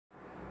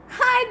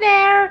Hi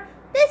there,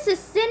 this is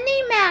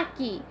Sydney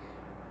Mackey,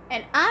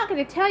 and I'm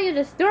going to tell you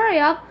the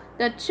story of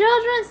the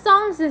children's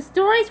songs and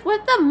stories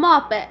with the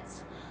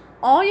Muppets.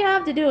 All you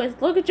have to do is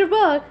look at your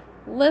book,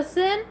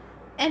 listen,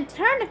 and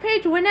turn the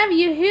page whenever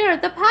you hear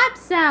the pipe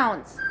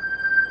sounds.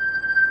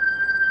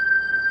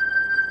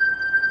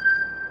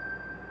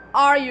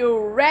 Are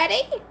you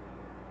ready?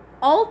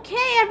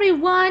 Okay,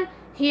 everyone,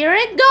 here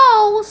it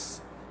goes.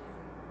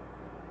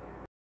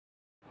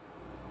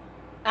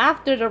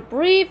 After the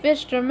brief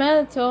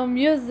instrumental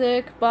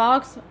music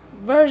box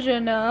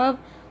version of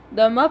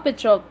the Muppet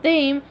Show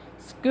theme,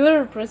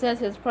 Scooter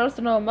presents his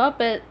personal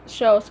Muppet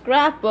Show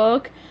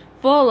scrapbook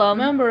full of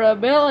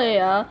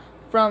memorabilia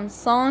from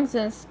songs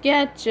and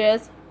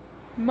sketches,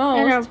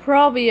 most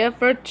appropriate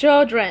for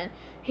children.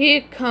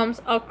 He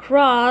comes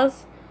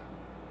across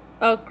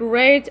a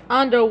great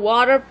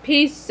underwater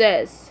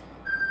pieces.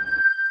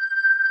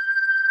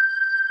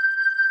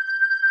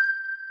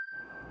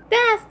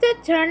 That's the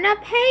turn the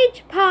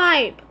page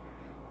pipe.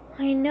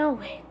 I know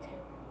it.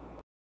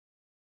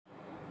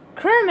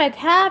 Kermit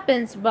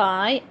happens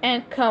by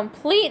and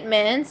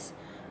completes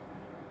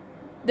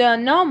the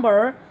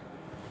number.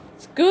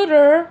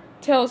 Scooter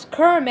tells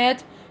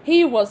Kermit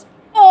he was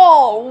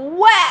all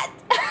wet.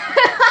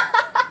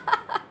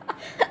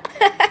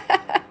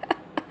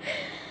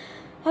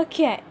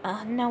 Okay,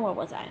 now where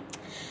was I?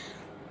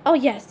 Oh,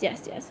 yes.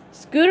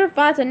 Scooter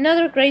finds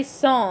another great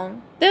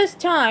song, this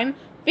time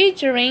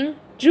featuring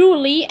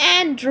Julie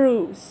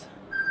Andrews.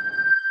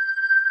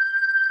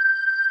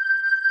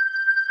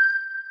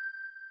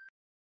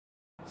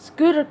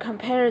 Scooter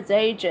compares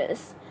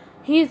ages.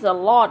 He's a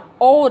lot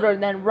older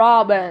than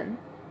Robin,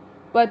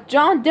 but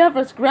John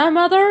Denver's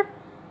grandmother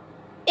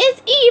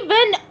is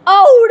even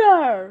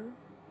older.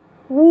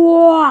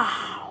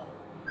 Wow!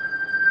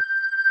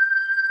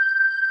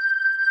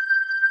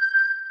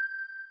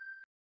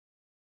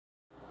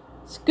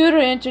 Scooter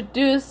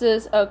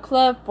introduces a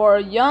club for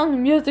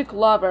young music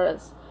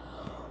lovers.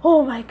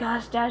 Oh my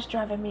gosh, that's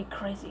driving me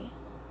crazy.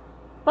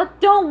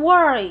 But don't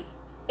worry,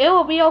 it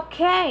will be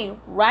okay,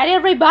 right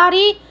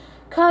everybody?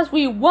 'Cause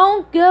we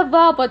won't give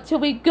up until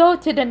we go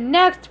to the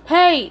next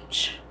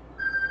page.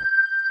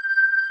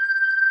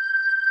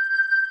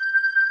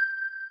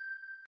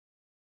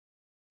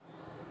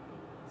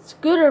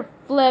 Scooter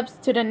flips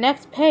to the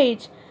next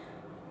page,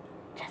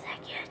 just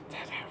like you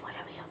did it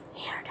whenever you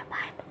hear the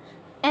pipe,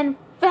 and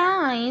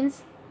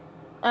finds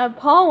a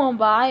poem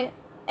by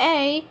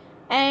A.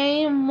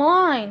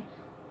 Mine,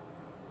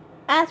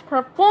 as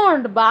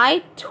performed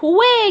by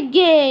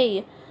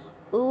Twiggy.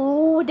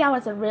 Ooh, that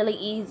was a really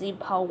easy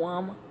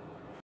poem.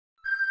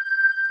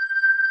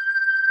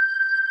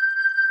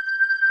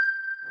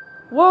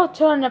 We'll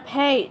turn the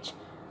page,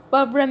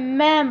 but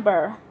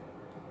remember,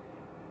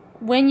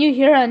 when you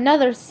hear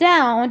another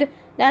sound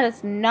that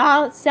does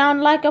not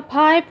sound like a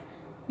pipe,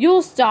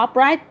 you'll stop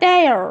right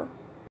there.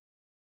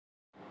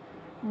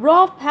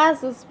 Rolf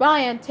passes by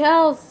and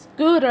tells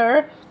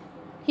Scooter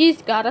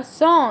he's got a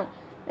song.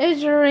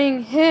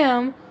 Assuring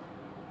him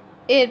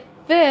it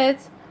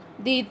fits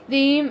the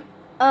theme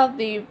of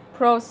the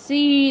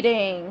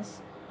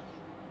proceedings.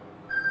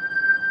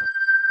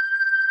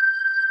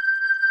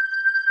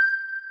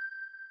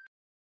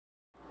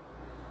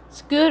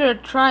 Scooter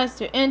tries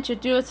to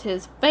introduce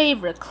his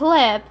favorite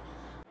clip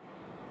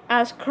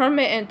as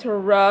Kermit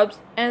interrupts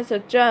and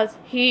suggests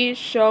he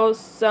shows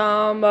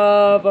some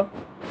of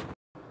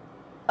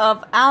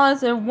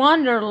Alice in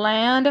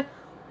Wonderland,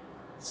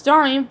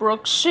 starring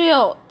Brooke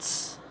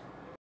Shields.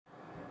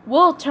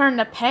 We'll turn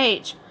the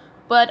page,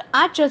 but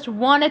I just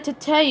wanted to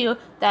tell you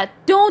that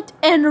don't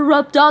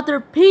interrupt other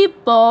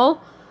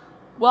people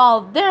while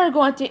they're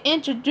going to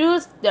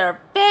introduce their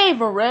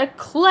favorite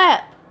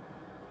clip.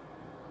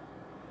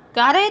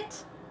 Got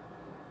it?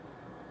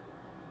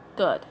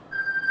 Good.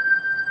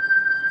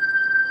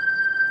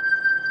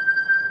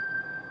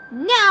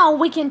 Now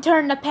we can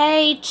turn the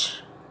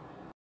page.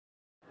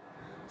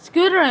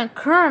 Scooter and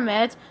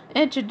Kermit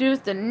introduce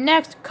the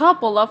next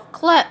couple of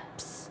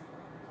clips.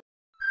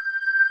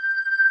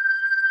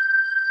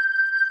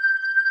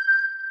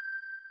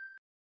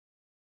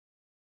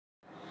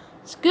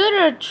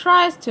 Scooter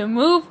tries to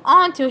move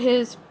on to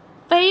his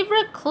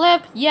favorite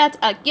clip yet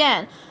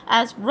again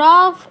as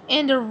Ralph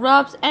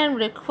interrupts and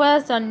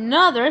requests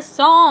another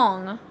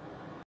song.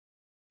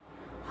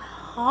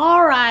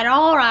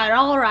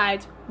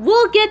 Alright.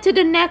 We'll get to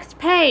the next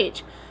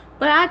page.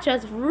 But I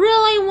just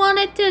really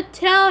wanted to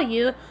tell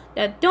you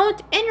that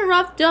don't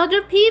interrupt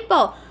other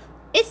people.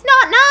 It's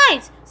not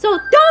nice, so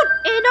don't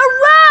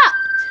interrupt!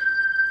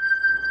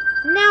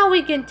 Now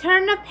we can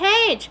turn the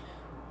page.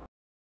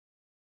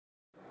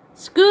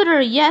 Scooter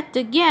yet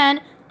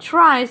again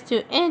tries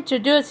to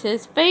introduce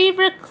his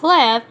favorite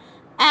clip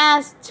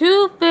as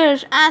two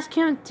fish ask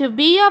him to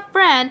be a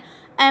friend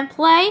and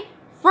play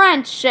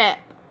friendship.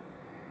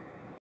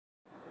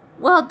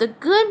 Well, the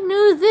good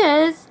news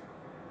is,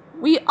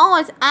 we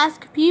always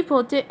ask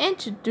people to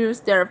introduce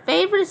their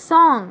favorite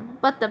song,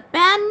 but the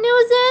bad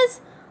news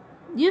is,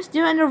 you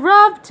still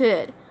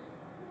interrupted.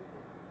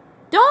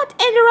 Don't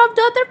interrupt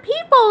other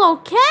people,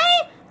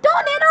 okay? Don't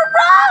Don't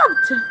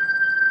interrupt!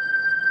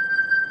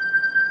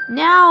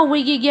 Now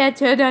we can get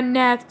to the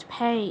next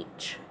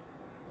page.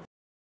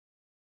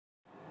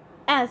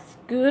 As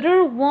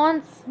Scooter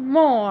once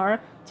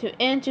more to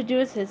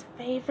introduce his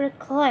favorite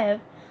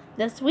clip,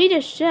 the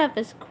Swedish chef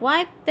is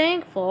quite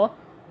thankful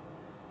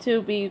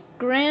to be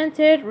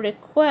granted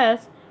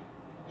request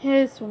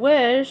his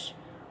wish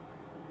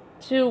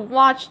to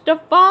watch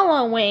the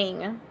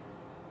following.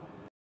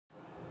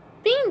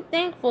 Being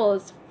thankful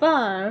is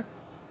fun,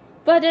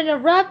 but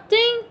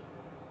interrupting?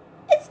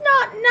 It's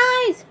not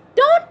nice.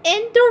 Don't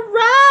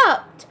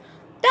interrupt.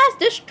 That's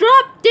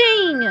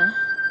disrupting.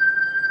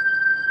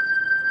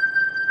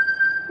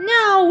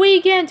 Now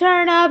we can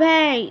turn a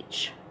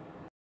page.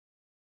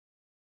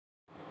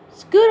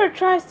 Scooter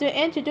tries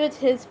to introduce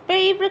his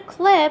favorite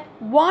clip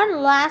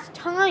one last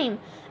time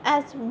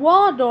as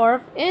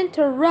Waldorf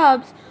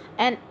interrupts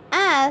and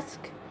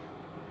asks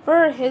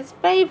for his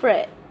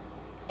favorite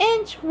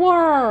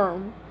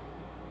inchworm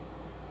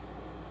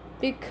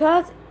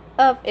because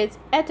of its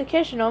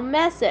educational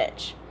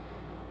message.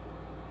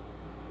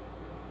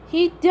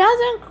 He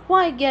doesn't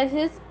quite get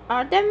his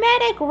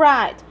arithmetic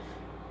right,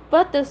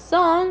 but the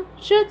song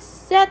should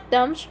set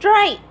them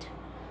straight.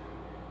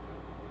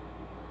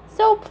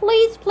 So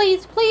please,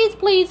 please, please,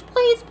 please,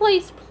 please,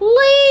 please,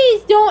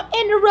 please don't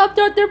interrupt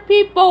other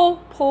people.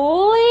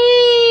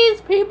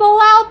 Please, people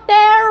out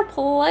there,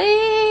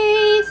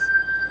 please.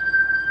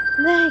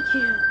 Thank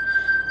you.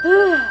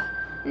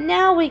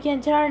 Now we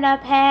can turn a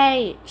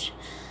page.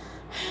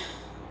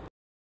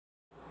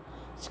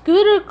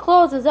 Scooter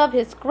closes up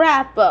his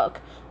scrapbook.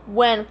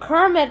 When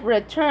Kermit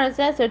returns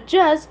and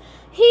suggests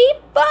he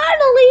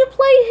finally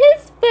played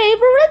his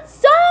favorite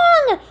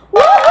song.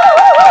 Woo-hoo!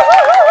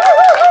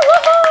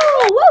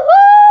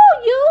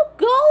 Woo-hoo! You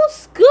go,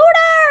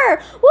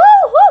 Scooter!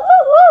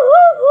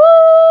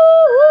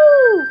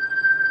 Woo-hoo-hoo-hoo-hoo-hoo!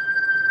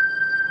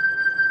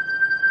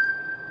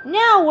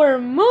 Now we're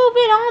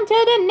moving on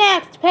to the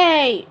next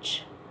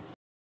page.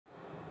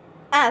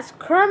 As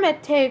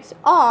Kermit takes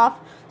off,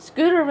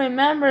 Scooter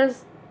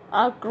remembers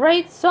a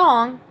great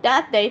song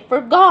that they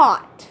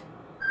forgot.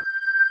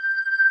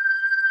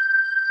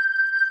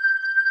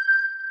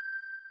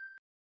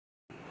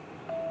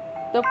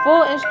 The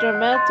full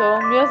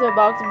instrumental music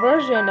box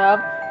version of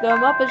the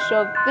Muppet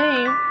Show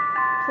theme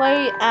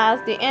plays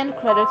as the end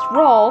credits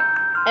roll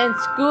and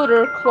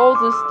Scooter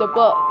closes the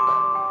book.